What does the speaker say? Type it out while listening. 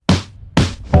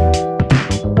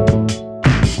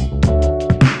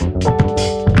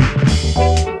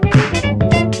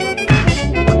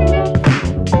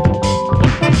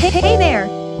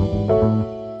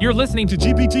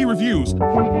listening to GPT Reviews,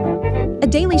 a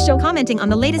daily show commenting on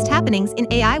the latest happenings in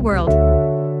AI world.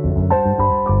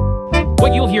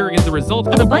 What you'll hear is the result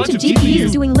Of a bunch of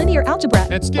GPUs doing linear algebra.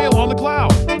 at scale on the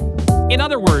cloud, In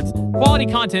other words, quality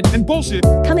content. and bullshit.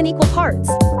 Come in equal parts.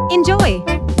 Enjoy!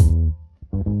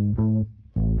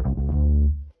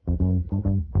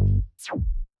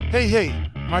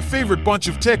 Hey, my favorite bunch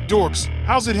of tech dorks,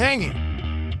 how's it hanging?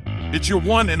 It's your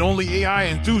one and only AI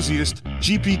enthusiast,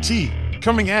 GPT,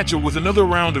 coming at you with another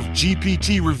round of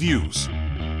GPT Reviews.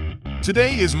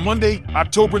 Today is Monday,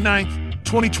 October 9th,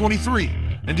 2023,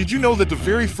 and did you know that the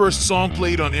very first song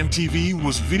played on MTV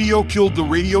was Video Killed the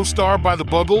Radio Star by the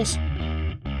Buggles?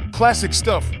 Classic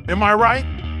stuff, am I right?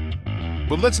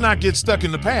 But let's not get stuck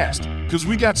in the past, because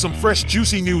we got some fresh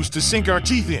juicy news to sink our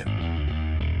teeth in.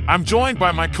 I'm joined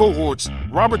by my cohorts,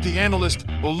 Robert the Analyst,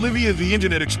 Olivia the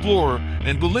Internet Explorer,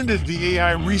 and Belinda the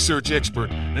AI Research Expert,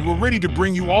 and we're ready to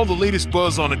bring you all the latest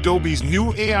buzz on Adobe's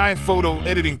new AI photo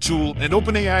editing tool and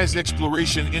OpenAI's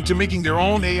exploration into making their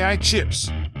own AI chips.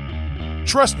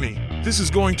 Trust me, this is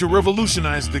going to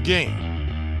revolutionize the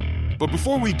game. But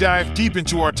before we dive deep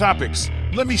into our topics,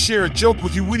 let me share a joke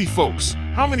with you witty folks.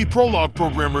 How many Prolog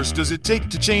programmers does it take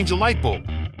to change a light bulb?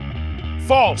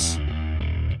 False!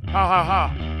 Ha ha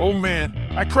ha. Oh man,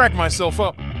 I cracked myself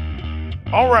up.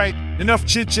 Alright, enough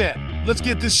chit-chat. Let's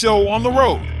get this show on the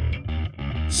road.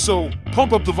 So,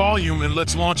 pump up the volume and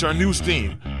let's launch our news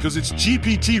theme, cause it's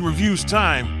GPT Reviews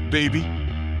time, baby.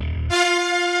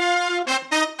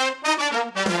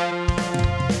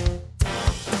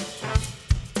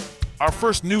 Our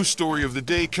first news story of the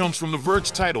day comes from The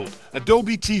Verge titled,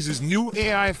 Adobe teases new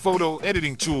AI photo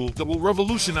editing tool that will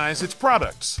revolutionize its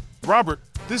products. Robert,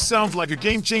 this sounds like a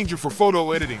game changer for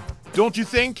photo editing, don't you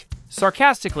think?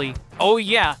 Sarcastically, oh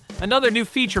yeah, another new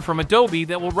feature from Adobe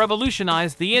that will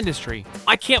revolutionize the industry.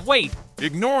 I can't wait.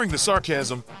 Ignoring the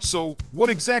sarcasm, so what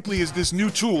exactly is this new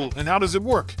tool and how does it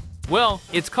work? Well,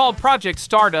 it's called Project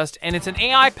Stardust, and it's an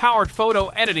AI-powered photo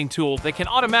editing tool that can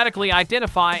automatically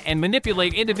identify and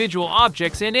manipulate individual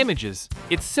objects and images.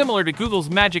 It's similar to Google's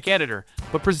Magic Editor,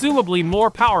 but presumably more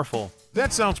powerful.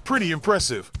 That sounds pretty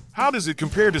impressive. How does it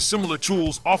compare to similar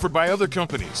tools offered by other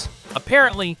companies?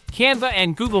 Apparently, Canva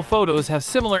and Google Photos have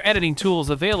similar editing tools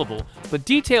available, but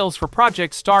details for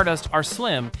Project Stardust are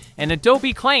slim, and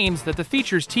Adobe claims that the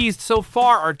features teased so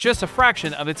far are just a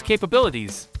fraction of its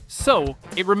capabilities. So,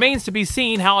 it remains to be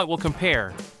seen how it will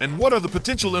compare. And what are the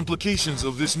potential implications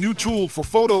of this new tool for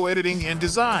photo editing and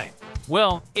design?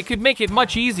 Well, it could make it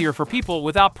much easier for people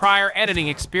without prior editing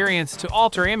experience to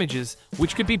alter images,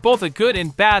 which could be both a good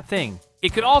and bad thing.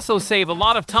 It could also save a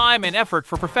lot of time and effort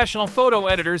for professional photo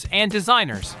editors and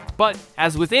designers. But,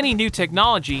 as with any new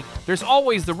technology, there's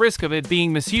always the risk of it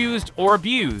being misused or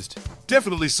abused.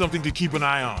 Definitely something to keep an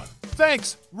eye on.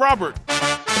 Thanks, Robert!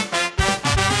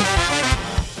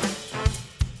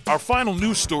 Our final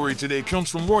news story today comes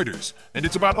from Reuters, and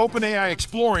it's about OpenAI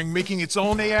exploring making its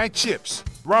own AI chips.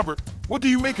 Robert, what do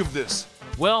you make of this?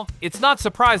 Well, it's not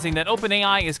surprising that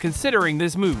OpenAI is considering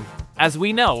this move. As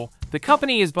we know, the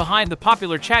company is behind the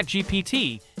popular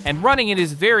ChatGPT, and running it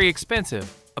is very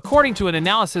expensive. According to an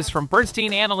analysis from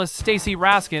Bernstein analyst Stacy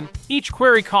Raskin, each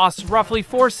query costs roughly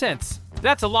 4 cents.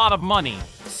 That's a lot of money.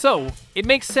 So, it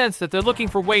makes sense that they're looking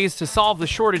for ways to solve the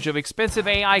shortage of expensive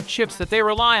AI chips that they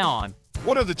rely on.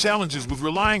 What are the challenges with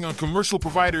relying on commercial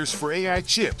providers for AI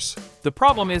chips? The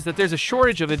problem is that there's a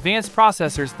shortage of advanced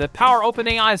processors that power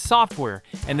OpenAI's software,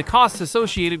 and the costs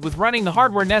associated with running the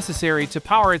hardware necessary to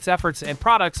power its efforts and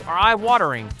products are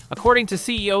eye-watering, according to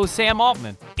CEO Sam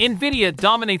Altman. NVIDIA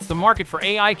dominates the market for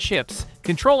AI chips,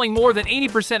 controlling more than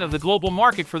 80% of the global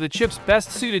market for the chips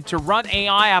best suited to run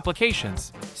AI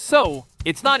applications. So,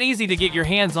 it's not easy to get your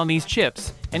hands on these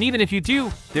chips, and even if you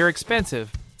do, they're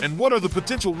expensive. And what are the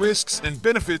potential risks and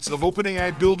benefits of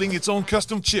OpenAI building its own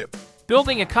custom chip?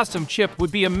 Building a custom chip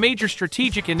would be a major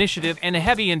strategic initiative and a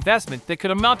heavy investment that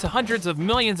could amount to hundreds of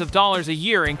millions of dollars a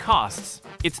year in costs.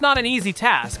 It's not an easy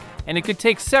task, and it could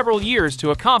take several years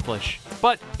to accomplish.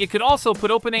 But it could also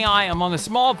put OpenAI among a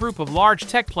small group of large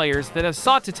tech players that have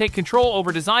sought to take control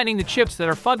over designing the chips that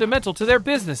are fundamental to their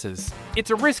businesses. It's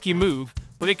a risky move,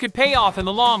 but it could pay off in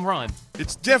the long run.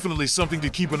 It's definitely something to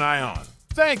keep an eye on.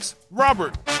 Thanks,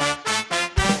 Robert!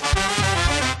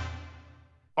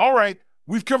 Alright,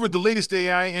 we've covered the latest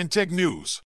AI and tech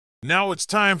news. Now it's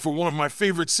time for one of my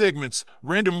favorite segments,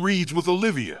 Random Reads with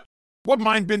Olivia. What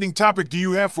mind-bending topic do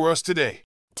you have for us today?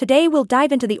 Today we'll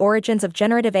dive into the origins of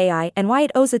generative AI and why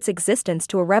it owes its existence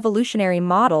to a revolutionary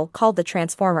model called the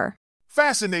Transformer.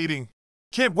 Fascinating!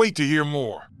 Can't wait to hear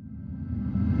more.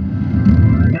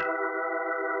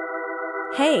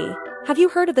 Hey, have you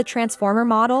heard of the Transformer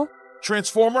model?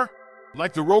 Transformer?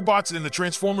 Like the robots in the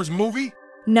Transformers movie?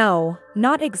 No,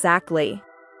 not exactly.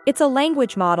 It's a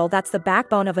language model that's the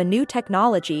backbone of a new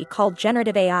technology called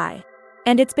Generative AI.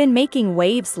 And it's been making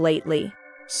waves lately.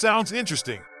 Sounds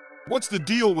interesting. What's the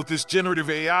deal with this generative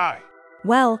AI?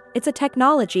 Well, it's a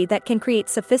technology that can create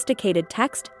sophisticated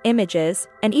text, images,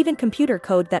 and even computer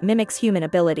code that mimics human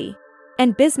ability.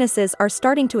 And businesses are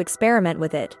starting to experiment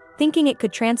with it, thinking it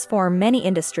could transform many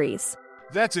industries.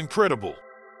 That's incredible.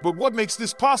 But what makes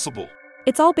this possible?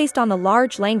 It's all based on the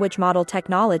large language model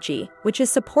technology, which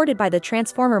is supported by the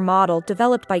Transformer model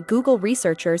developed by Google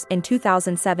researchers in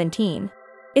 2017.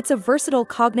 It's a versatile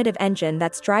cognitive engine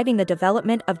that's driving the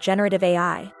development of generative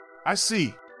AI. I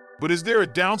see. But is there a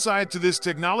downside to this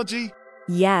technology?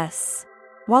 Yes.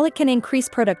 While it can increase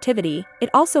productivity,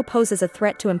 it also poses a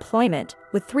threat to employment,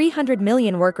 with 300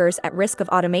 million workers at risk of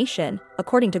automation,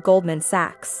 according to Goldman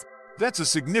Sachs. That's a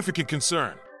significant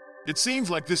concern. It seems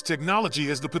like this technology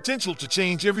has the potential to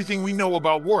change everything we know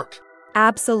about work.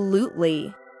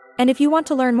 Absolutely. And if you want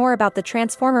to learn more about the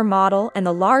Transformer model and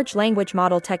the large language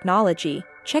model technology,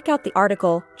 check out the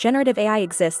article, Generative AI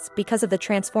Exists Because of the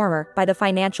Transformer, by the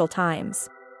Financial Times.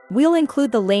 We'll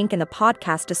include the link in the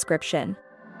podcast description.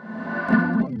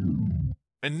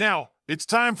 And now, it's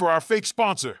time for our fake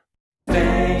sponsor.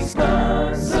 Fake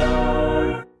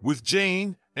sponsor. With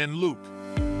Jane and Luke.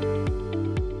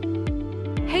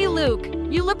 Hey Luke,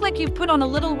 you look like you've put on a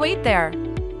little weight there.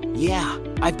 Yeah,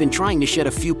 I've been trying to shed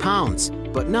a few pounds,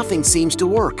 but nothing seems to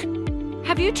work.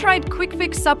 Have you tried Quick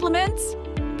Fix supplements?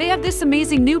 They have this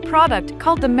amazing new product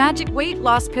called the Magic Weight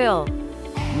Loss Pill.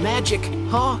 Magic,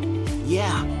 huh?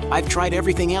 Yeah, I've tried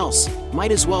everything else.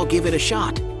 Might as well give it a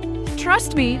shot.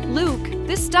 Trust me, Luke,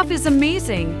 this stuff is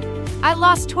amazing. I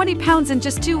lost 20 pounds in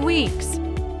just 2 weeks.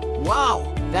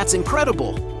 Wow, that's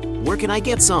incredible. Where can I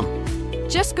get some?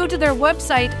 Just go to their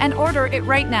website and order it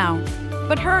right now.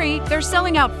 But hurry, they're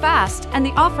selling out fast and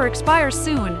the offer expires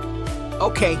soon.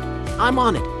 Okay, I'm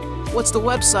on it. What's the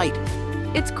website?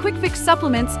 It's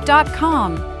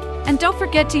quickfixsupplements.com. And don't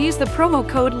forget to use the promo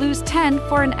code LOSE10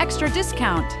 for an extra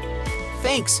discount.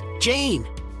 Thanks, Jane.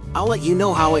 I'll let you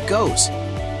know how it goes.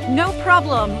 No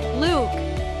problem, Luke.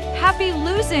 Happy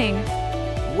losing.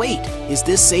 Wait, is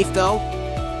this safe though?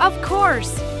 Of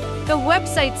course. The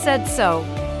website said so.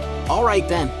 All right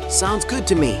then, sounds good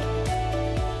to me.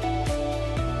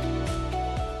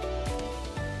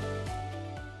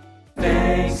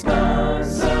 Fake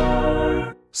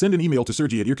sponsor. Send an email to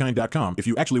sergi@earkind.com if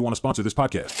you actually want to sponsor this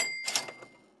podcast.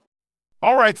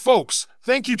 All right, folks,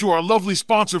 thank you to our lovely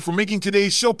sponsor for making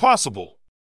today's show possible.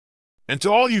 And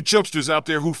to all you chubsters out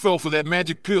there who fell for that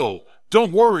magic pill,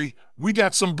 don't worry, we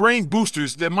got some brain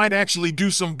boosters that might actually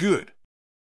do some good.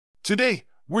 Today,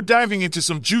 we're diving into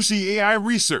some juicy AI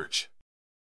research.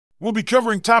 We'll be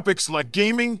covering topics like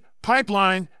gaming,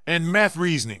 pipeline, and math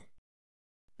reasoning.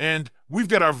 And we've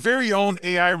got our very own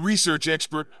AI research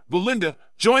expert, Belinda,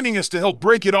 joining us to help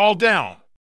break it all down.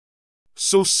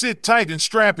 So sit tight and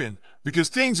strap in, because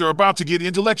things are about to get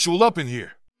intellectual up in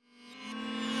here.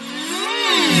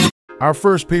 Our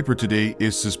first paper today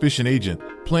is Suspicion Agent,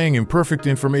 playing imperfect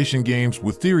information games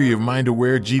with theory of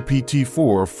mind-aware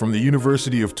GPT-4 from the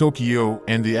University of Tokyo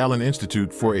and the Allen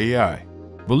Institute for AI.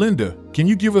 Belinda, can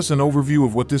you give us an overview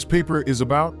of what this paper is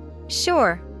about?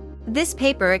 Sure. This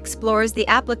paper explores the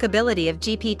applicability of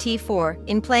GPT-4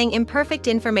 in playing imperfect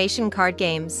information card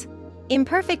games.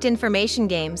 Imperfect information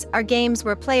games are games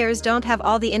where players don't have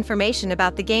all the information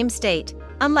about the game state,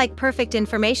 unlike perfect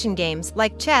information games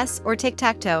like chess or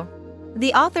tic-tac-toe.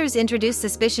 The authors introduce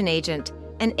Suspicion Agent,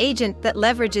 an agent that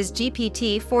leverages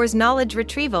GPT-4's knowledge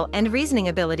retrieval and reasoning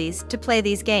abilities to play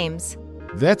these games.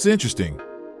 That's interesting.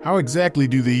 How exactly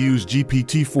do they use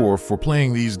GPT-4 for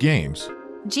playing these games?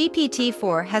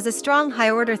 GPT-4 has a strong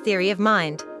high-order theory of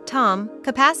mind, TOM,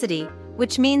 capacity,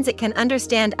 which means it can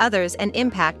understand others and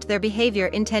impact their behavior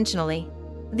intentionally.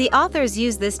 The authors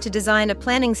use this to design a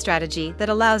planning strategy that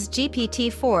allows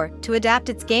GPT-4 to adapt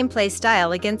its gameplay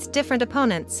style against different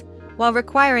opponents, while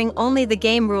requiring only the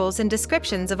game rules and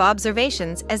descriptions of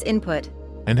observations as input.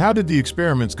 And how did the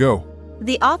experiments go?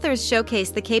 The authors showcase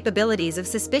the capabilities of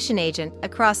Suspicion Agent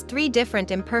across 3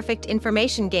 different imperfect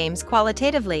information games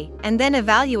qualitatively, and then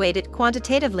evaluate it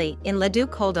quantitatively in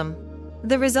Leduc Hold'em.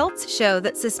 The results show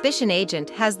that Suspicion Agent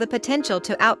has the potential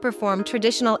to outperform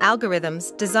traditional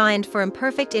algorithms designed for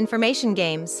imperfect information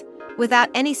games, without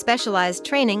any specialized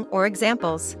training or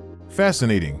examples.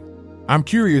 Fascinating. I'm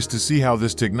curious to see how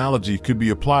this technology could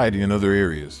be applied in other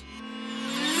areas.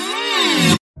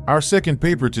 Our second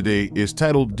paper today is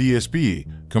titled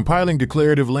DSP, Compiling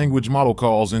Declarative Language Model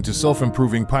Calls into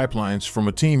Self-Improving Pipelines from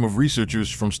a team of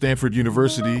researchers from Stanford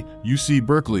University, UC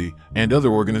Berkeley, and other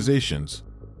organizations.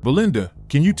 Belinda,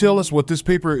 can you tell us what this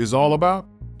paper is all about?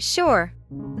 Sure.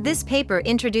 This paper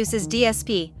introduces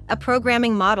DSP, a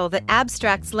programming model that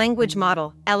abstracts language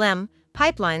model, LM,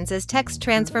 pipelines as text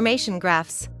transformation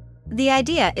graphs. The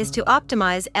idea is to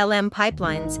optimize LM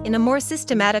pipelines in a more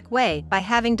systematic way by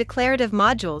having declarative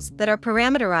modules that are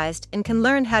parameterized and can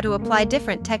learn how to apply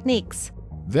different techniques.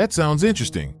 That sounds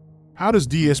interesting. How does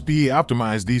DSP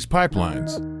optimize these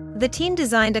pipelines? The team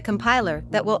designed a compiler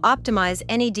that will optimize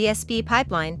any DSP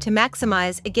pipeline to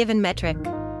maximize a given metric.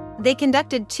 They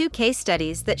conducted 2 case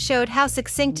studies that showed how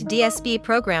succinct DSP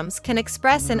programs can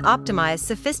express and optimize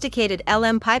sophisticated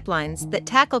LM pipelines that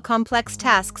tackle complex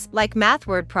tasks like math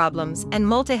word problems and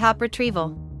multi-hop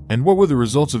retrieval. And what were the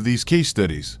results of these case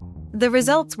studies? The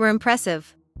results were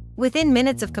impressive. Within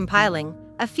minutes of compiling,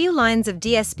 a few lines of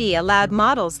DSP allowed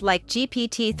models like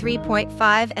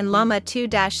GPT-3.5 and Llama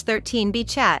 2-13b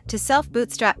chat to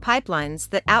self-bootstrap pipelines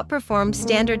that outperformed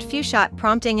standard few-shot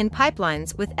prompting in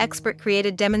pipelines with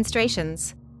expert-created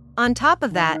demonstrations. On top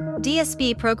of that,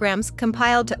 DSP programs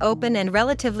compiled to open and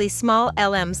relatively small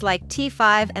LMs like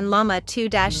T5 and Llama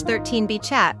 2-13b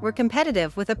chat were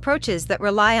competitive with approaches that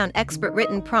rely on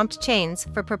expert-written prompt chains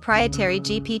for proprietary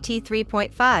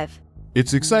GPT-3.5.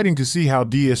 It's exciting to see how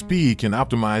DSP can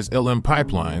optimize LM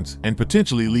pipelines and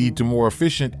potentially lead to more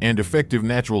efficient and effective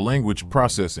natural language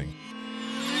processing.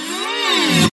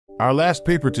 Our last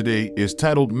paper today is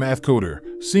titled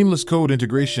MathCoder, Seamless Code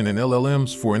Integration in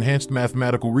LLMs for Enhanced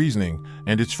Mathematical Reasoning,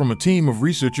 and it's from a team of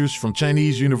researchers from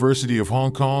Chinese University of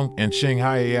Hong Kong and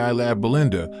Shanghai AI Lab.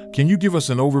 Belinda, can you give us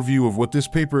an overview of what this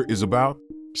paper is about?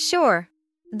 Sure.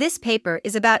 This paper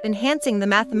is about enhancing the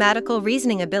mathematical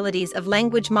reasoning abilities of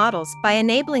language models by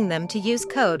enabling them to use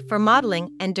code for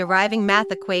modeling and deriving math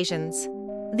equations.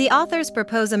 The authors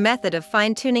propose a method of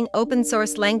fine-tuning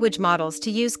open-source language models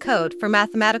to use code for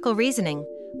mathematical reasoning,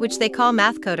 which they call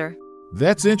MathCoder.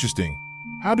 That's interesting.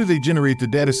 How do they generate the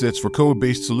datasets for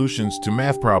code-based solutions to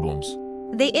math problems?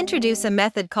 They introduce a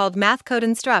method called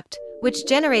MathCodeInstruct, which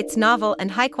generates novel and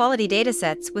high-quality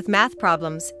datasets with math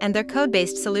problems and their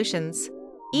code-based solutions.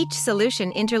 Each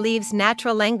solution interleaves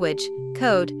natural language,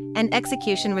 code, and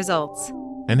execution results.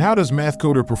 And how does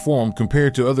MathCoder perform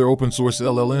compared to other open-source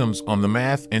LLMs on the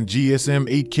Math and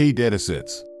GSM-8K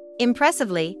datasets?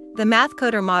 Impressively, the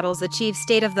MathCoder models achieve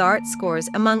state-of-the-art scores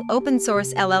among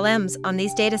open-source LLMs on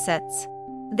these datasets.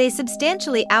 They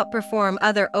substantially outperform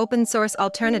other open-source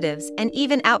alternatives and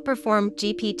even outperform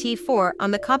GPT-4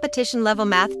 on the competition-level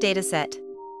math dataset.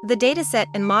 The dataset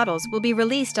and models will be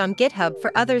released on GitHub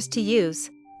for others to use.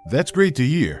 That's great to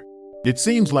hear. It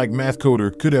seems like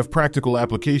MathCoder could have practical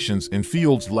applications in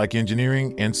fields like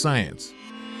engineering and science.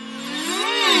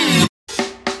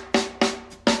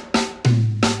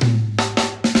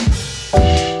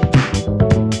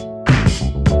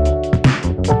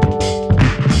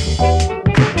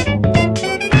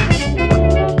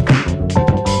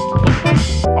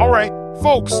 All right,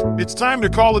 folks, it's time to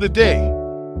call it a day.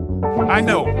 I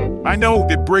know,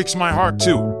 it breaks my heart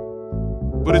too.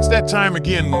 But it's that time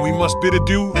again when we must bid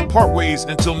adieu and part ways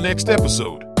until next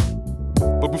episode.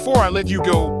 But before I let you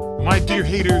go, my dear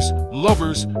haters,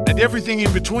 lovers, and everything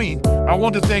in between, I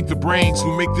want to thank the brains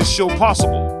who make this show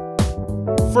possible.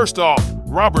 First off,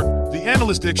 Robert, the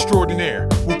analyst extraordinaire,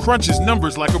 who crunches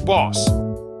numbers like a boss.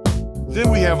 Then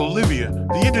we have Olivia,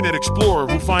 the internet explorer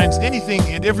who finds anything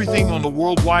and everything on the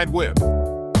World Wide Web.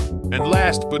 And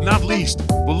last but not least,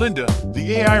 Belinda,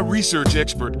 the AI research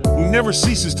expert who never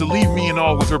ceases to leave me in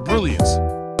awe with her brilliance.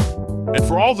 And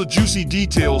for all the juicy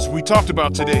details we talked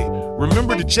about today,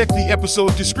 remember to check the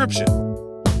episode description.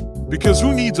 Because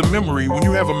who needs a memory when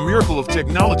you have a miracle of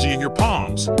technology in your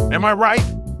palms? Am I right?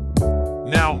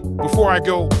 Now, before I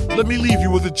go, let me leave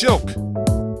you with a joke.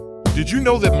 Did you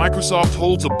know that Microsoft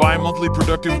holds a bi-monthly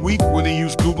productive week where they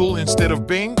use Google instead of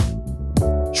Bing?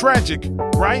 Tragic,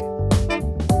 right?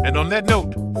 And on that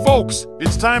note, folks,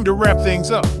 it's time to wrap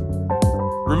things up.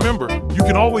 Remember, you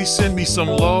can always send me some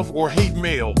love or hate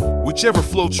mail, whichever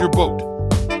floats your boat.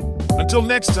 Until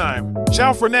next time,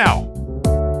 ciao for now.